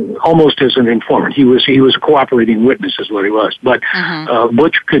almost as an informant. He was a cooperating witness, is what he was. But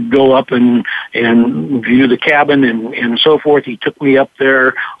Butch could go up and view the cabin and so forth. He took me up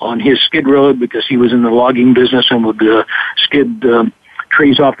there on his skid road because he was in the logging business and would skid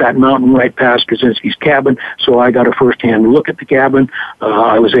trees off that mountain right past Kaczynski's cabin, so I got a first-hand look at the cabin.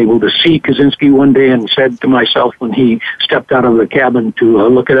 I was able to see Kaczynski one day and said to myself when he stepped out of the cabin to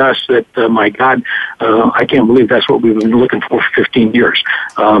look at us that, my God, I can't believe that's what we've been looking for 15 years.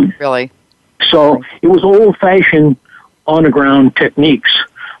 Really? So it was old-fashioned, on-the-ground techniques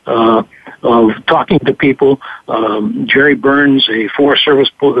of talking to people. Jerry Burns, a Forest Service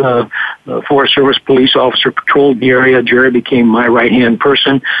police officer, patrolled the area. Jerry became my right-hand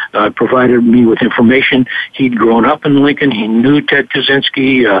person, provided me with information. He'd grown up in Lincoln. He knew Ted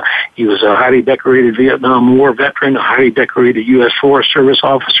Kaczynski. He was a highly decorated Vietnam War veteran, a highly decorated U.S. Forest Service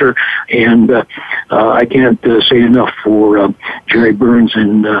officer, and I can't say enough for Jerry Burns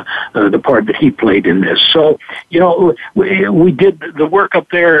and the part that he played in this. So, we did the work up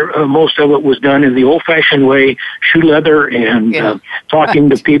there. Most of it was done in the old-fashioned way, shoe leather and talking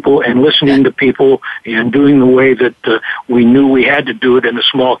to people and listening to people and doing the way that we knew we had to do it in a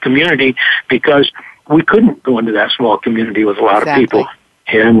small community because we couldn't go into that small community with a lot of people.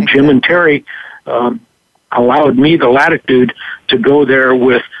 And Jim and Terry allowed me the latitude to go there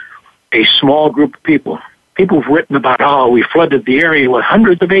with a small group of people. People have written about, we flooded the area with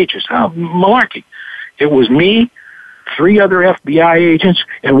hundreds of acres. Malarkey. It was me, 3 other FBI agents,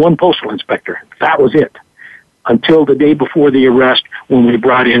 and 1 postal inspector. That was it. Until the day before the arrest, when we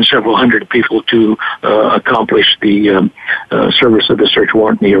brought in several hundred people to accomplish the service of the search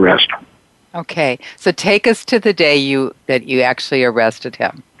warrant and the arrest. Okay, so take us to the day that you actually arrested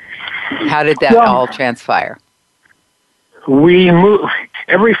him. How did that all transpire? We moved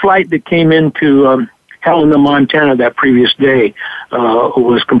every flight that came into Helena, Montana that previous day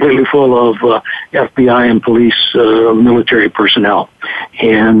was completely full of FBI and police military personnel.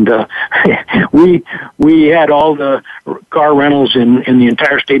 And we had all the car rentals in the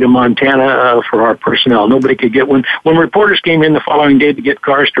entire state of Montana for our personnel. Nobody could get one. When reporters came in the following day to get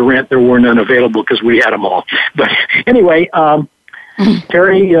cars to rent, there were none available because we had them all. But anyway,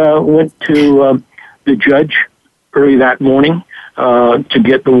 Terry went to the judge early that morning to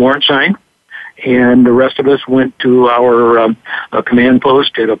get the warrant signed. And the rest of us went to our command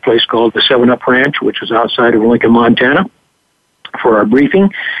post at a place called the 7-Up Ranch, which is outside of Lincoln, Montana, for our briefing.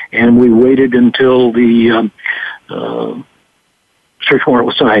 And we waited until the search warrant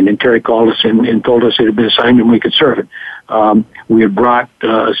was signed. And Terry called us and told us it had been signed and we could serve it. We had brought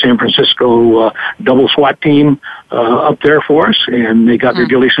a San Francisco double SWAT team up there for us, and they got their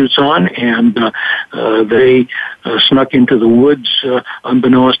ghillie suits on, and they snuck into the woods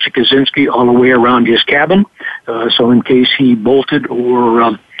unbeknownst to Kaczynski all the way around his cabin. So in case he bolted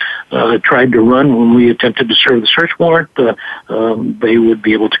or tried to run when we attempted to serve the search warrant, they would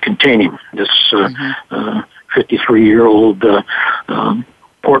be able to contain him. This 53-year-old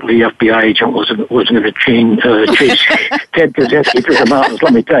portly FBI agent wasn't going to chase Ted Kaczynski through the mountains,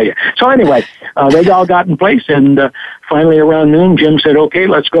 let me tell you. So anyway, they all got in place, and finally around noon, Jim said, okay,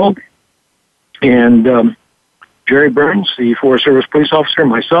 let's go. And Jerry Burns, the Forest Service police officer,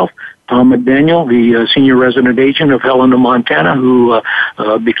 myself, Tom McDaniel, the senior resident agent of Helena, Montana, who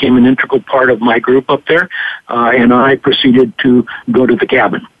became an integral part of my group up there, and I proceeded to go to the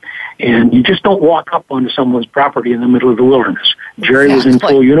cabin. And you just don't walk up onto someone's property in the middle of the wilderness. Jerry was in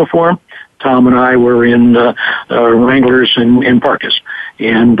full uniform. Tom and I were in Wranglers and parkas.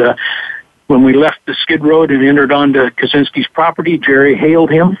 And when we left the skid road and entered onto Kaczynski's property, Jerry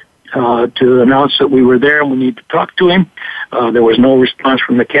hailed him to announce that we were there and we need to talk to him. There was no response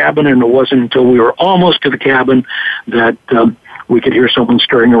from the cabin, and it wasn't until we were almost to the cabin that we could hear someone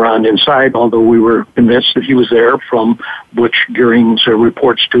stirring around inside, although we were convinced that he was there from Butch Gearing's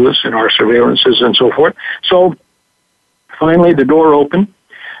reports to us and our surveillances and so forth. So finally the door opened.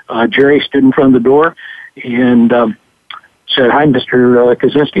 Jerry stood in front of the door and said, "Hi, Mr.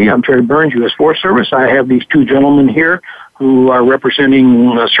 Kaczynski. I'm Terry Burns, U.S. Forest Service. I have these 2 gentlemen here who are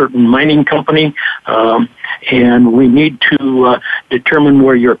representing a certain mining company, and we need to determine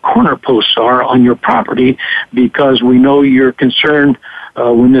where your corner posts are on your property because we know you're concerned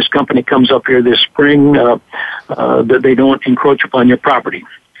when this company comes up here this spring that they don't encroach upon your property."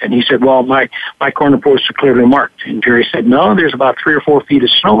 And he said, "Well, my corner posts are clearly marked." And Jerry said, "No, there's about 3 or 4 feet of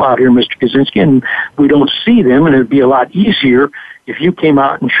snow out here, Mr. Kaczynski, and we don't see them, and it'd be a lot easier if you came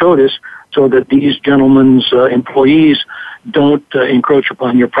out and showed us so that these gentlemen's employees don't encroach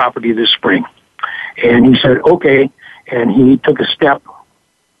upon your property this spring." And he said, "Okay," and he took a step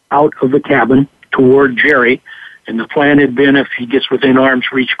out of the cabin toward Jerry, and the plan had been if he gets within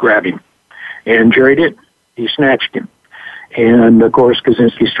arm's reach, grab him. And Jerry did. He snatched him. And, of course,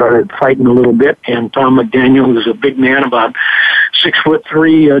 Kaczynski started fighting a little bit, and Tom McDaniel, who was a big man, about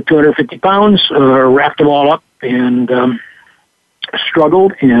 6'3", 250 pounds, wrapped them all up and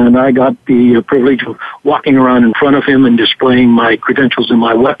struggled, and I got the privilege of walking around in front of him and displaying my credentials and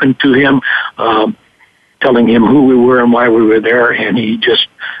my weapon to him, telling him who we were and why we were there, and he just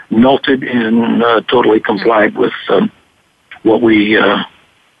melted and totally complied with what we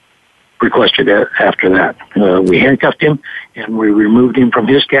requested after that. We handcuffed him, and we removed him from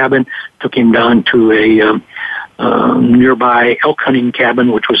his cabin, took him down to a nearby elk hunting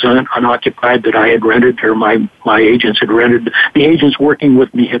cabin, which was unoccupied, that I had rented, or my agents had rented. The agents working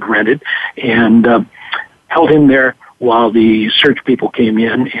with me had rented, and held him there while the search people came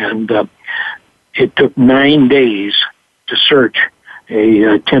in, and it took 9 days to search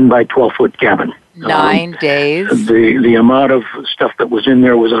a 10 by 12 foot cabin. 9 days? The amount of stuff that was in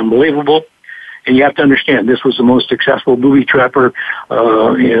there was unbelievable. And you have to understand, this was the most successful booby trapper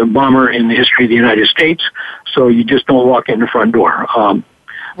bomber in the history of the United States. So you just don't walk in the front door.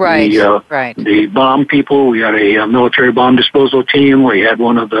 Right. The bomb people, we had a military bomb disposal team. We had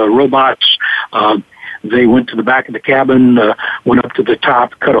one of the robots. They went to the back of the cabin, went up to the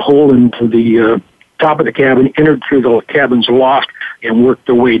top, cut a hole into the top of the cabin, entered through the cabin's loft, and worked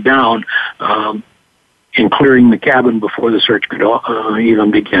their way down in clearing the cabin before the search could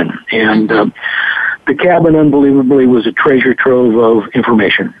even begin. And The cabin, unbelievably, was a treasure trove of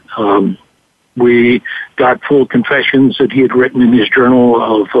information. We got full confessions that he had written in his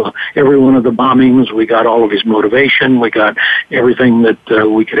journal of every one of the bombings. We got all of his motivation. We got everything that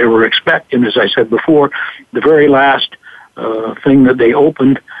we could ever expect. And as I said before, the very last thing that they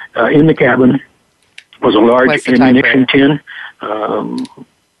opened in the cabin was a large ammunition tin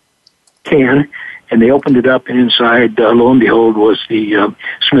can, and they opened it up, and inside, lo and behold, was the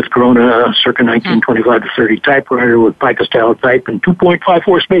Smith Corona circa 1925 to 30 typewriter with pica-style type and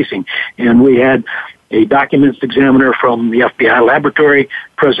 2.54 spacing. And we had a documents examiner from the FBI laboratory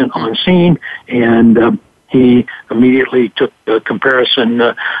present on scene, and he immediately took the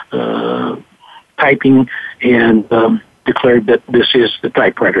comparison typing and declared that this is the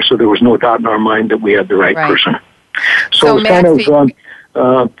typewriter. So there was no doubt in our mind that we had the right person. So it was kind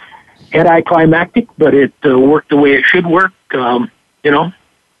of anticlimactic, but it worked the way it should work. We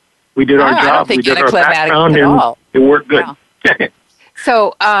did our job, we did our background, and it worked good. Yeah.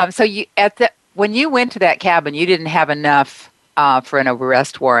 So you when you went to that cabin, you didn't have enough for an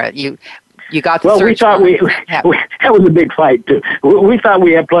arrest warrant. You got the search warrant. We thought that was a big fight too. We thought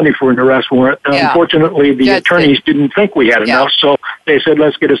we had plenty for an arrest warrant. Unfortunately, the attorneys didn't think we had enough, so they said,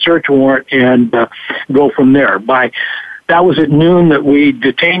 "Let's get a search warrant and go from there." That was at noon that we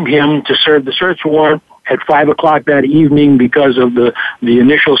detained him to serve the search warrant. At 5 o'clock that evening, because of the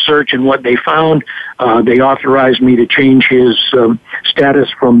initial search and what they found, they authorized me to change his status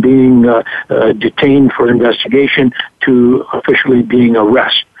from being detained for investigation to officially being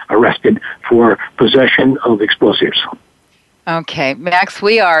arrested for possession of explosives. Okay, Max,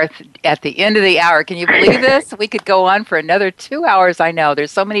 we are at the end of the hour. Can you believe this? We could go on for another 2 hours, I know. There's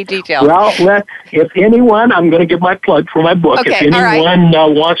so many details. Well, if anyone, I'm going to give my plug for my book. Okay, if anyone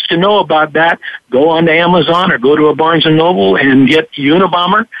wants to know about that, go on to Amazon or go to a Barnes & Noble and get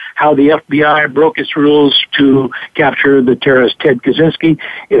Unabomber, How the FBI Broke Its Rules to Capture the Terrorist Ted Kaczynski.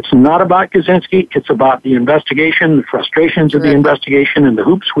 It's not about Kaczynski. It's about the investigation, the frustrations of the investigation, and the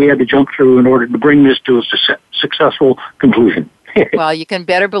hoops we had to jump through in order to bring this to a successful conclusion. Well, you can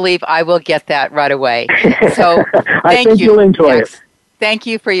better believe I will get that right away. So I think you'll enjoy it. Thank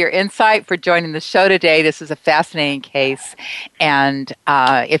you for your insight, for joining the show today. This is a fascinating case. And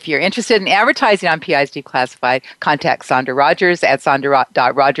if you're interested in advertising on PI's Declassified, contact Sondra Rogers at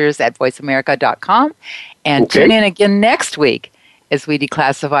sondra.rogers@voiceamerica.com. And tune in again next week as we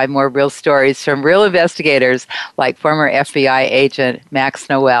declassify more real stories from real investigators like former FBI agent Max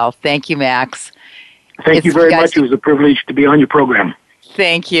Noel. Thank you, Max. Thank you very much. It was a privilege to be on your program.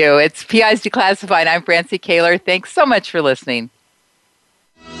 Thank you. It's PI's Declassified. I'm Francie Kaler. Thanks so much for listening.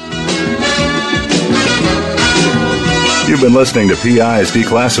 You've been listening to PI's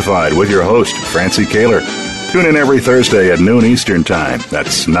Declassified with your host, Francie Kaler. Tune in every Thursday at noon Eastern Time.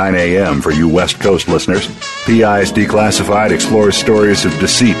 That's 9 a.m. for you West Coast listeners. PI's Declassified explores stories of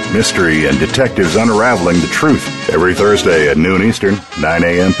deceit, mystery, and detectives unraveling the truth. Every Thursday at noon Eastern, 9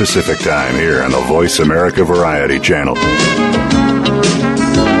 a.m. Pacific Time here on the Voice America Variety Channel.